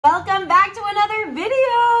Welcome back to another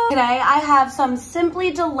video. Today I have some simply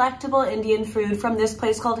delectable Indian food from this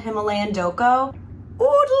place called Himalayan Doko.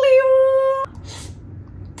 Oh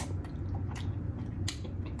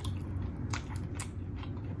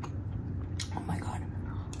my god.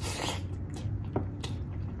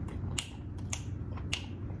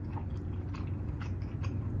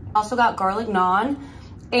 Also got garlic naan,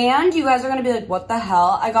 and you guys are gonna be like, what the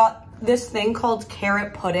hell? I got this thing called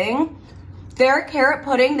carrot pudding. Their carrot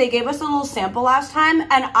pudding, they gave us a little sample last time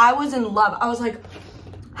and I was in love. I was like,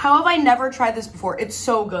 how have I never tried this before? It's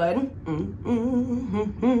so good.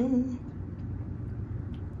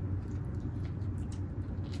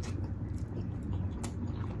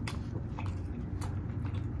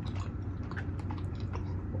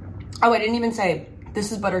 Oh, I didn't even say,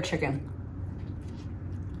 this is butter chicken.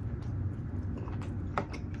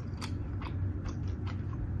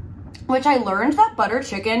 Which I learned that butter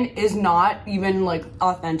chicken is not even like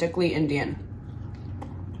authentically Indian.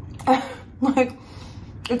 Like,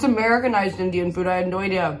 it's Americanized Indian food. I had no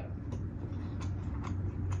idea.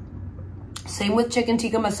 Same with chicken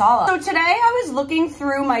tikka masala. So today I was looking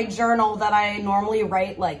through my journal that I normally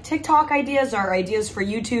write like TikTok ideas or ideas for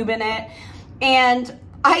YouTube in it. And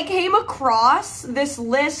I came across this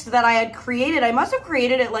list that I had created. I must have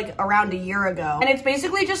created it like around a year ago. And it's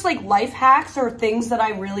basically just like life hacks or things that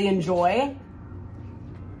I really enjoy.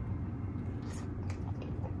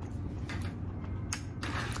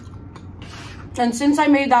 And since I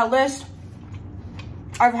made that list,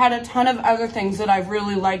 I've had a ton of other things that I've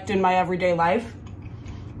really liked in my everyday life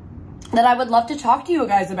that I would love to talk to you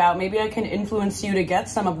guys about. Maybe I can influence you to get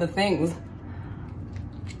some of the things.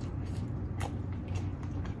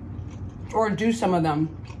 Or do some of them.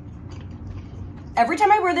 Every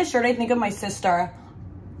time I wear this shirt, I think of my sister.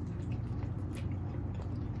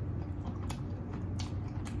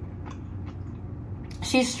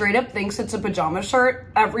 She straight up thinks it's a pajama shirt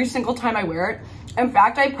every single time I wear it. In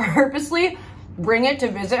fact, I purposely bring it to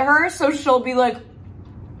visit her so she'll be like,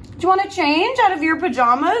 do you want to change out of your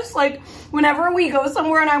pajamas? Like, whenever we go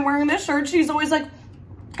somewhere and I'm wearing this shirt, she's always like,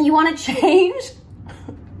 you want to change?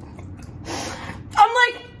 I'm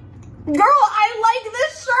like, girl, I like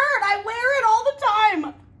this shirt. I wear it all the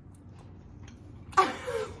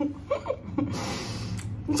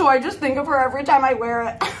time. So I just think of her every time I wear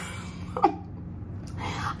it.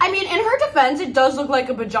 I mean, in her defense, it does look like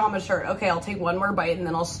a pajama shirt. Okay, I'll take one more bite and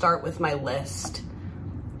then I'll start with my list.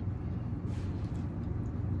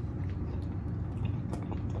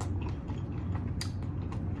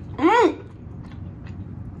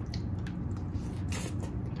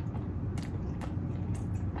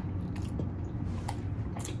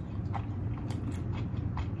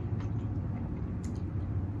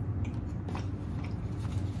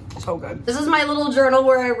 So good. This is my little journal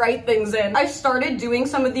where I write things in. I started doing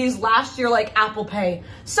some of these last year, like Apple Pay.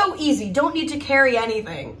 So easy, don't need to carry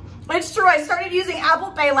anything. It's true, I started using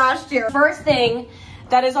Apple Pay last year. First thing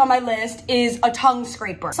that is on my list is a tongue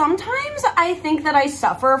scraper. Sometimes I think that I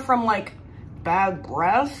suffer from like bad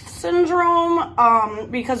breath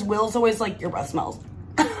syndrome because Will's always like, your breath smells.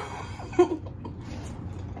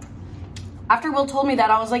 After Will told me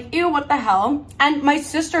that, I was like, ew, what the hell? And my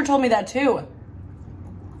sister told me that too.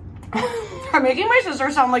 I'm making my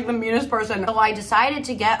sister sound like the meanest person. So I decided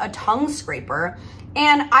to get a tongue scraper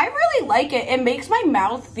and I really like it. It makes my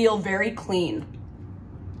mouth feel very clean.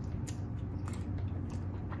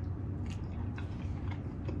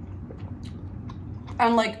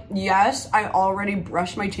 And like, yes, I already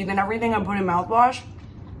brushed my teeth and everything. I'm putting mouthwash.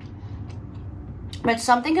 But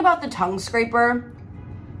something about the tongue scraper,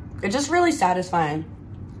 it's just really satisfying.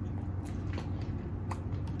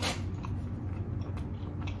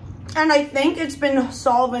 And I think it's been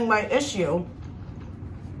solving my issue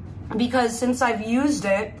because since I've used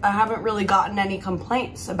it, I haven't really gotten any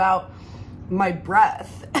complaints about my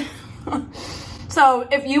breath. So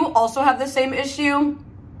if you also have the same issue,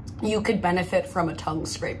 you could benefit from a tongue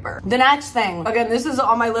scraper. The next thing, again, this is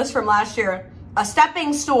on my list from last year, a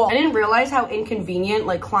stepping stool. I didn't realize how inconvenient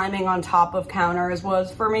like climbing on top of counters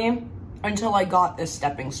was for me until I got this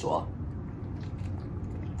stepping stool.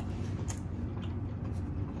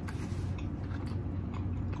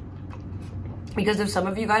 Because if some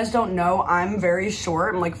of you guys don't know, I'm very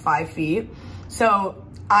short. I'm like 5 feet. So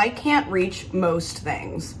I can't reach most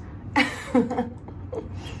things.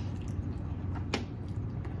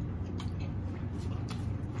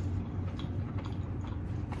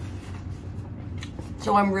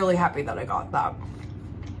 So I'm really happy that I got that.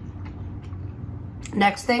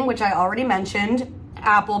 Next thing, which I already mentioned,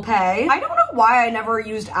 Apple Pay. I don't know why I never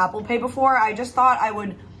used Apple Pay before. I just thought I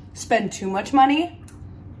would spend too much money.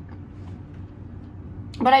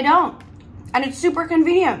 But I don't. And it's super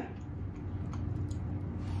convenient.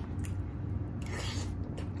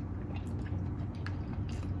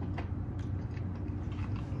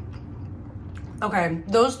 Okay,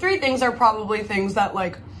 those 3 things are probably things that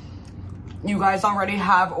like you guys already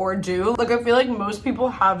have or do. Like I feel like most people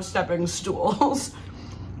have stepping stools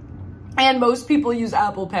and most people use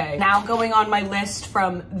Apple Pay. Now going on my list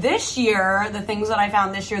from this year, the things that I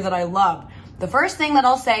found this year that I loved. The first thing that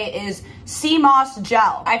I'll say is sea moss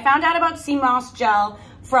gel. I found out about sea moss gel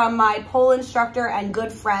from my pole instructor and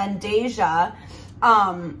good friend, Deja.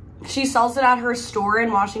 She sells it at her store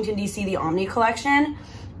in Washington, D.C., the Omni Collection.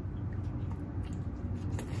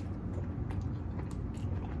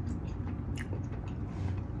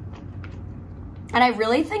 And I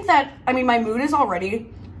really think that, I mean, my mood is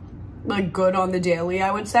already like good on the daily,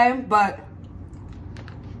 I would say, but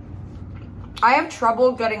I have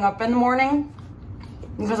trouble getting up in the morning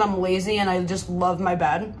because I'm lazy and I just love my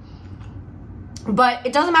bed. But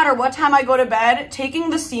it doesn't matter what time I go to bed, taking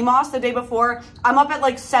the sea moss the day before, I'm up at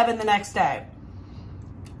like 7 the next day.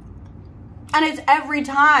 And it's every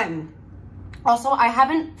time. Also, I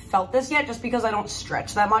haven't felt this yet just because I don't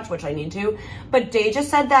stretch that much, which I need to. But Deja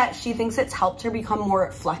said that she thinks it's helped her become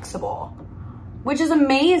more flexible, which is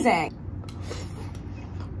amazing.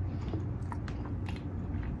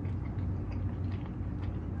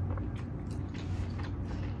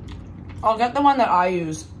 I'll get the one that I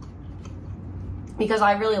use because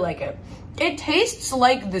I really like it. It tastes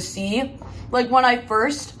like the sea. Like when I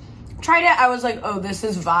first tried it, I was like, oh, this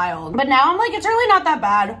is vile. But now I'm like, it's really not that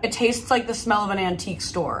bad. It tastes like the smell of an antique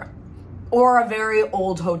store or a very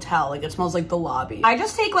old hotel. Like it smells like the lobby. I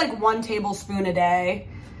just take like 1 tablespoon a day.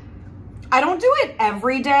 I don't do it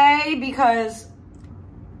every day because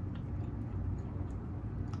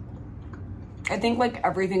I think like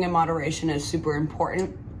everything in moderation is super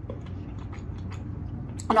important.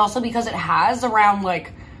 And also because it has around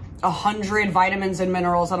like 100 vitamins and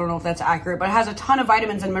minerals. I don't know if that's accurate, but it has a ton of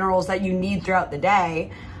vitamins and minerals that you need throughout the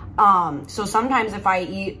day. So sometimes if I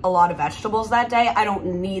eat a lot of vegetables that day, I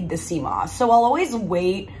don't need the sea moss. So I'll always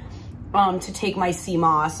wait to take my sea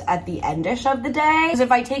moss at the endish of the day. Because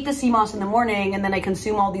if I take the sea moss in the morning and then I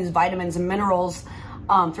consume all these vitamins and minerals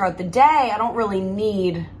throughout the day, I don't really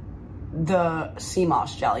need the sea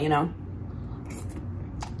moss gel, you know?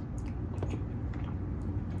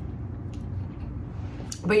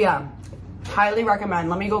 But yeah, highly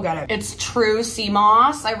recommend. Let me go get it. It's true sea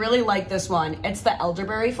moss. I really like this one. It's the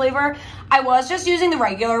elderberry flavor. I was just using the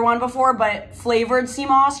regular one before, but flavored sea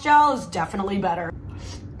moss gel is definitely better.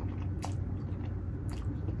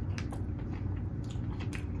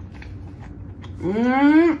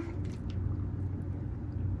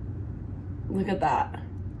 Look at that.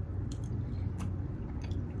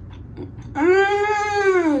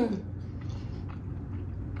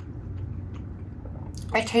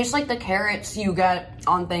 It tastes like the carrots you get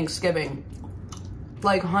on Thanksgiving.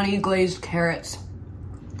 Like honey glazed carrots.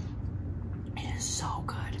 It is so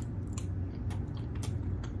good.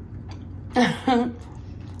 I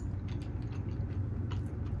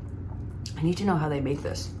need to know how they make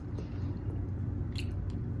this.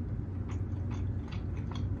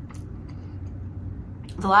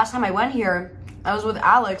 The last time I went here, I was with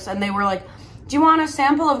Alex and they were like, do you want a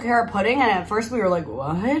sample of carrot pudding? And at first we were like,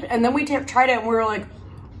 what? And then we tried it and we were like,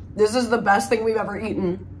 this is the best thing we've ever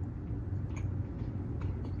eaten.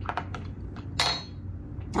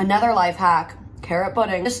 Another life hack, carrot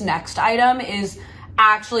pudding. This next item is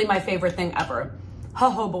actually my favorite thing ever.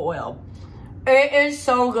 Jojoba oil. It is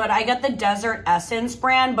so good. I get the Desert Essence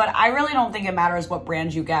brand, but I really don't think it matters what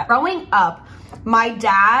brand you get. Growing up, my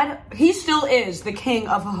dad, he still is the king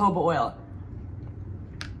of jojoba oil.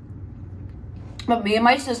 But me and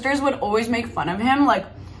my sisters would always make fun of him. Like,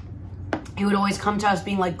 he would always come to us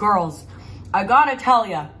being like, girls, I gotta tell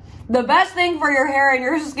ya, the best thing for your hair and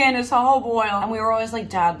your skin is jojoba oil. And we were always like,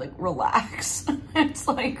 Dad, like, relax. It's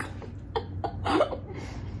like...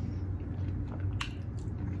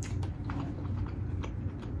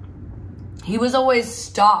 He was always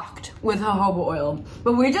stocked with jojoba oil.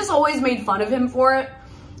 But we just always made fun of him for it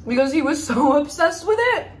because he was so obsessed with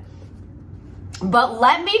it. But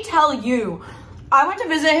let me tell you, I went to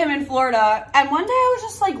visit him in Florida and one day I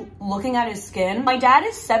was just like looking at his skin. My dad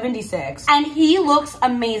is 76 and he looks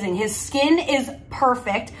amazing. His skin is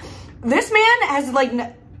perfect. This man has like,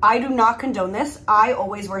 I do not condone this. I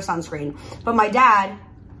always wear sunscreen, but my dad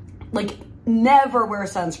like never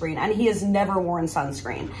wears sunscreen and he has never worn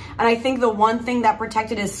sunscreen. And I think the one thing that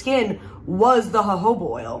protected his skin was the jojoba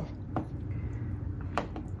oil.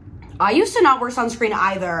 I used to not wear sunscreen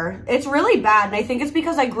either. It's really bad, and I think it's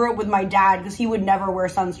because I grew up with my dad because he would never wear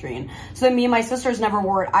sunscreen. So then me and my sisters never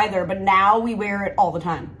wore it either, but now we wear it all the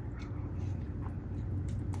time.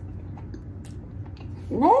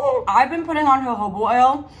 I've been putting on jojoba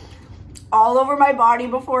oil all over my body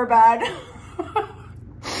before bed.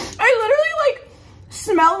 I literally like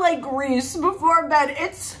smell like grease before bed.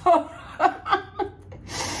 It's so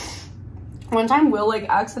one time Will like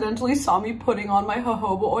accidentally saw me putting on my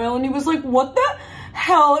jojoba oil and he was like, what the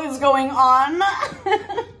hell is going on?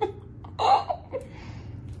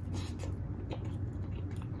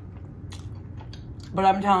 But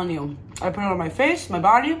I'm telling you, I put it on my face, my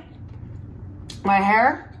body, my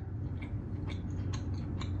hair.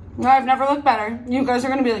 No, I've never looked better. You guys are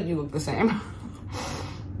gonna be like, you look the same.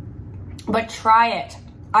 But try it.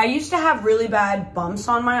 I used to have really bad bumps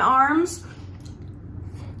on my arms.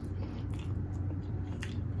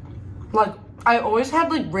 Like, I always had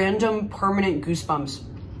like random permanent goosebumps.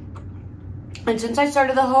 And since I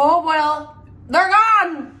started the jojoba oil, they're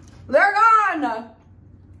gone! They're gone!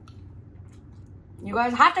 You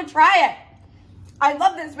guys have to try it. I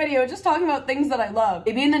love this video, just talking about things that I love.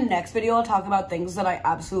 Maybe in the next video, I'll talk about things that I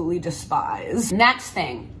absolutely despise. Next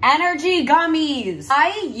thing, energy gummies.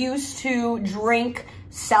 I used to drink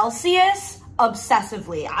Celsius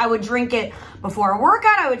obsessively. I would drink it before a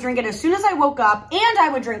workout, I would drink it as soon as I woke up, and I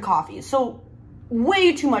would drink coffee. So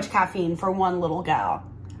way too much caffeine for one little gal.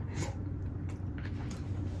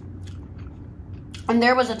 And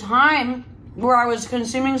there was a time where I was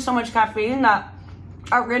consuming so much caffeine that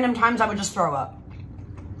at random times I would just throw up.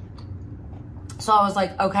 So I was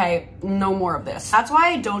like, okay, no more of this. That's why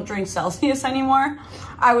I don't drink Celsius anymore.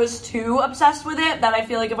 I was too obsessed with it that I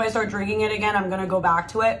feel like if I start drinking it again, I'm gonna go back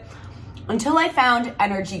to it. Until I found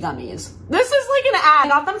energy gummies. This is like an ad. I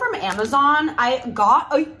got them from Amazon. I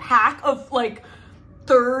got a pack of like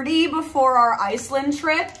 30 before our Iceland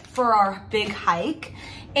trip for our big hike.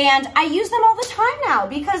 And I use them all the time now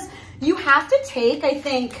because you have to take, I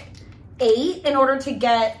think, 8 in order to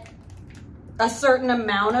get a certain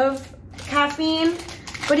amount of caffeine,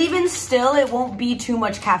 but even still it won't be too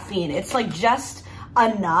much caffeine. It's like just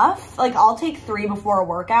enough. Like I'll take 3 before a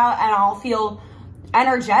workout and I'll feel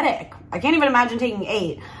energetic. I can't even imagine taking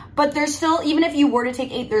 8, but there's still, even if you were to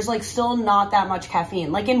take 8, there's like still not that much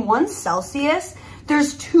caffeine. Like in 1 Celsius,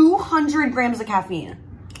 there's 200 grams of caffeine.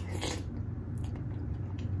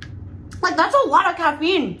 Like that's a lot of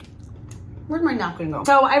caffeine. Where'd my napkin go?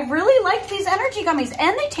 So I really like these energy gummies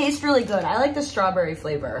and they taste really good. I like the strawberry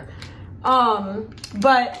flavor.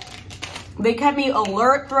 But they kept me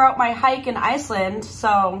alert throughout my hike in Iceland,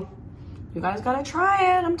 so you guys gotta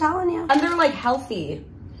try it, I'm telling you. And they're like healthy,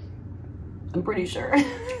 I'm pretty sure.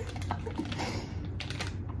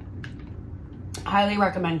 Highly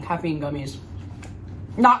recommend caffeine gummies.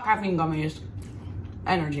 Not caffeine gummies,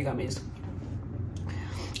 energy gummies.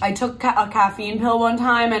 I took a caffeine pill one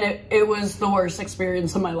time and it was the worst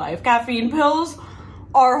experience of my life. Caffeine pills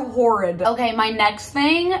are horrid. Okay, my next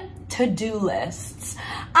thing, to-do lists.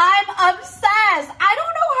 I'm obsessed. I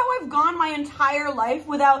don't know how I've gone my entire life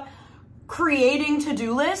without creating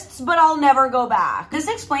to-do lists, but I'll never go back. This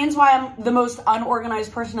explains why I'm the most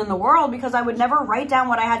unorganized person in the world, because I would never write down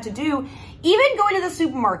what I had to do. Even going to the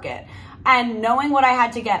supermarket and knowing what I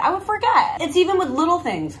had to get, I would forget. It's even with little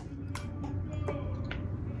things.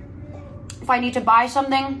 If I need to buy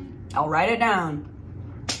something, I'll write it down.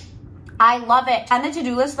 I love it. And the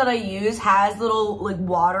to-do list that I use has little like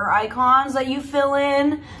water icons that you fill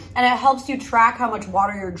in, and it helps you track how much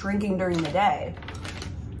water you're drinking during the day.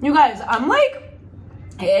 You guys, I'm like,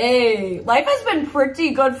 hey, life has been pretty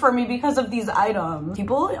good for me because of these items.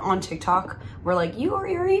 People on TikTok were like, you're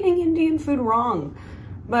eating Indian food wrong.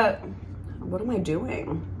 But what am I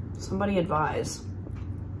doing? Somebody advise.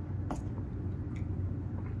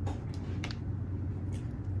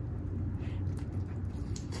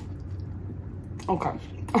 Okay.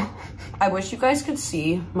 I wish you guys could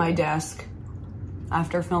see my desk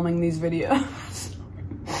after filming these videos.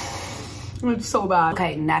 It's so bad.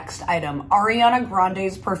 Okay, next item, Ariana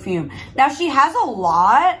Grande's perfume. Now she has a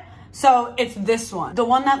lot, so it's this one. The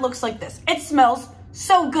one that looks like this. It smells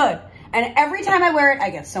so good. And every time I wear it, I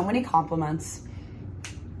get so many compliments.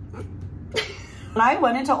 When I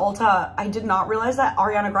went into Ulta, I did not realize that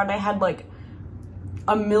Ariana Grande had like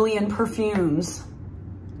a million perfumes.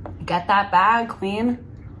 Get that bag, queen.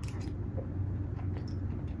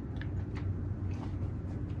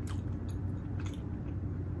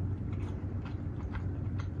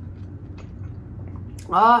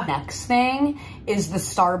 Next thing is the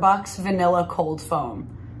Starbucks Vanilla Cold Foam.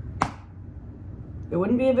 It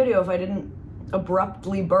wouldn't be a video if I didn't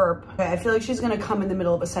abruptly burp. Okay, I feel like she's gonna come in the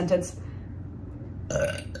middle of a sentence.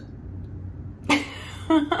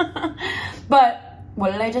 But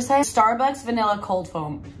what did I just say? Starbucks vanilla cold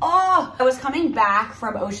foam. Oh, I was coming back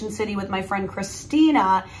from Ocean City with my friend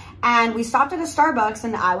Christina, and we stopped at a Starbucks,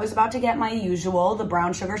 and I was about to get my usual, the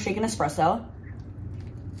brown sugar shaken espresso.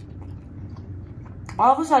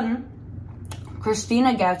 All of a sudden,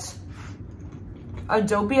 Christina gets a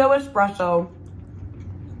Doppio espresso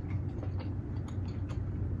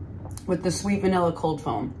with the sweet vanilla cold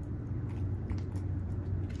foam.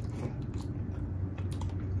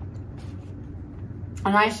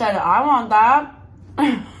 And I said, I want that.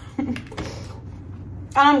 And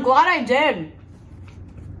I'm glad I did.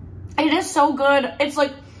 It is so good. It's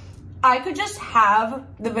like, I could just have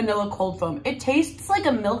the vanilla cold foam. It tastes like a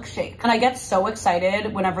milkshake. And I get so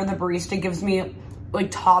excited whenever the barista gives me, like,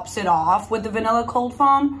 tops it off with the vanilla cold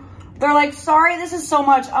foam. They're like, sorry, this is so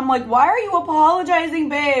much. I'm like, why are you apologizing,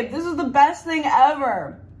 babe? This is the best thing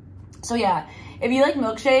ever. So yeah, if you like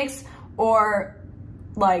milkshakes or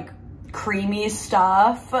like creamy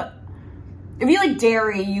stuff, if you like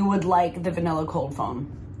dairy, you would like the vanilla cold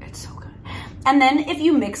foam. It's so good. And then if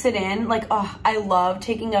you mix it in, like, oh, I love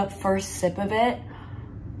taking a first sip of it.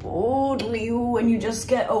 Oh, and you just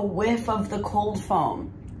get a whiff of the cold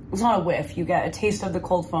foam. It's not a whiff, you get a taste of the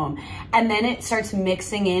cold foam. And then it starts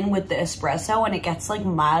mixing in with the espresso and it gets like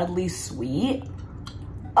mildly sweet.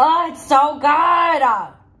 Oh, it's so good.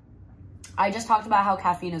 I just talked about how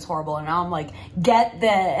caffeine is horrible and now I'm like, get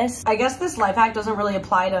this. I guess this life hack doesn't really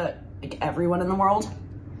apply to like everyone in the world.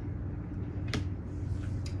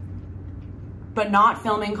 But not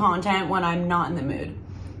filming content when I'm not in the mood.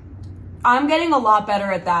 I'm getting a lot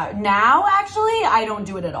better at that. Now, actually, I don't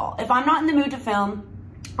do it at all. If I'm not in the mood to film,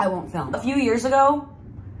 I won't film. A few years ago,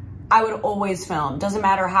 I would always film. Doesn't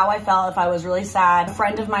matter how I felt, if I was really sad. A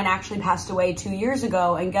friend of mine actually passed away 2 years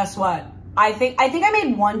ago, and guess what? I think I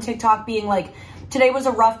made one TikTok being like, today was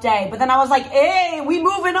a rough day, but then I was like, hey, we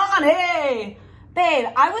moving on, hey. Babe,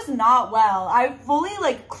 I was not well. I fully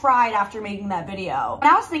like cried after making that video. And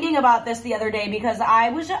I was thinking about this the other day because I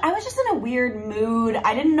was just in a weird mood.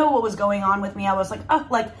 I didn't know what was going on with me. I was like, oh,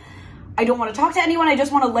 like, I don't want to talk to anyone. I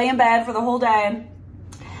just want to lay in bed for the whole day.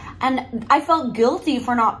 And I felt guilty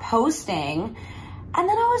for not posting. And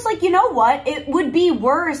then I was like, you know what? It would be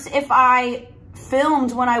worse if I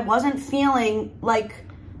filmed when I wasn't feeling like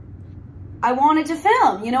I wanted to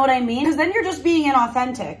film. You know what I mean? Because then you're just being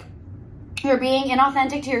inauthentic. You're being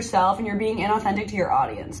inauthentic to yourself and you're being inauthentic to your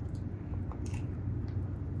audience.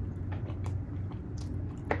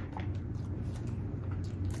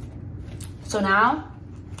 So now,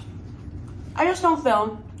 I just don't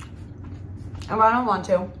film if I don't want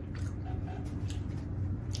to.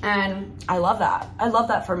 And I love that. I love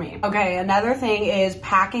that for me. Okay, another thing is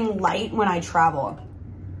packing light when I travel.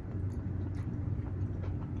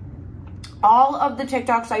 All of the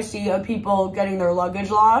TikToks I see of people getting their luggage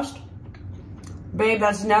lost, babe,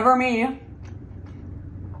 that's never me.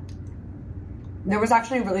 There was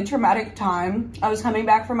actually a really traumatic time. I was coming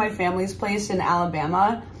back from my family's place in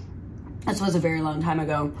Alabama. This was a very long time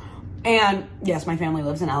ago. And yes, my family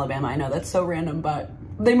lives in Alabama. I know that's so random, but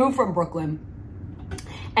they moved from Brooklyn.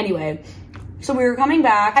 Anyway, so we were coming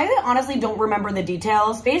back. I honestly don't remember the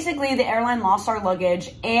details. Basically, the airline lost our luggage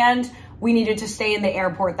and we needed to stay in the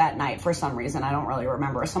airport that night for some reason. I don't really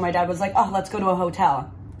remember. So my dad was like, oh, let's go to a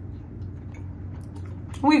hotel.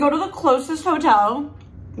 We go to the closest hotel.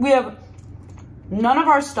 We have none of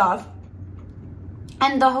our stuff.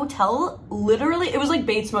 And the hotel, literally, it was like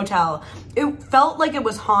Bates Motel. It felt like it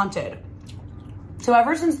was haunted. So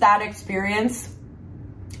ever since that experience,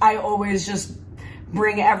 I always just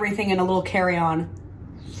bring everything in a little carry-on. And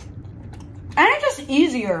it's just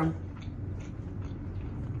easier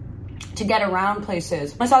to get around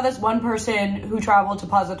places. I saw this one person who traveled to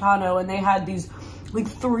Positano and they had these like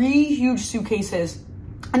 3 huge suitcases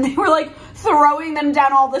and they were like throwing them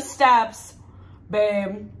down all the steps.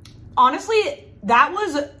 Babe, honestly,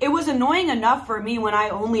 it was annoying enough for me when I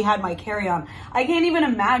only had my carry-on. I can't even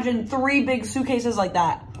imagine 3 big suitcases like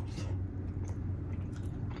that.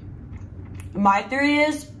 My theory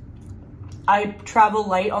is I travel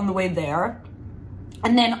light on the way there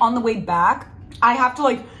and then on the way back, I have to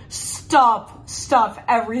like stuff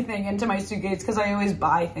everything into my suitcase because I always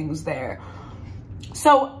buy things there.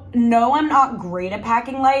 So no, I'm not great at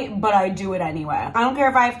packing light, but I do it anyway. I don't care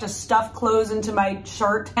if I have to stuff clothes into my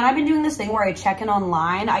shirt. And I've been doing this thing where I check in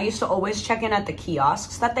online. I used to always check in at the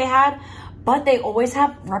kiosks that they had, but they always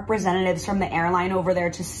have representatives from the airline over there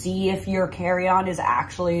to see if your carry-on is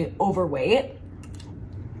actually overweight.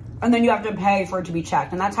 And then you have to pay for it to be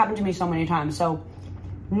checked. And that's happened to me so many times. So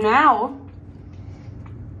now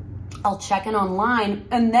I'll check in online,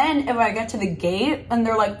 and then if I get to the gate and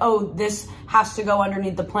they're like, oh, this has to go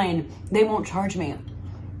underneath the plane, they won't charge me.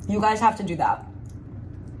 You guys have to do that.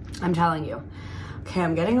 I'm telling you. Okay,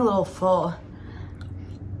 I'm getting a little full.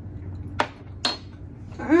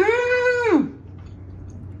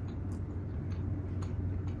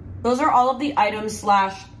 Those are all of the items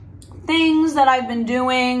slash things that I've been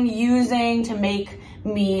doing, using to make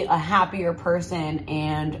me a happier person,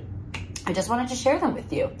 and I just wanted to share them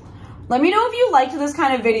with you. Let me know if you liked this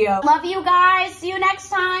kind of video. Love you guys. See you next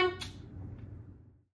time.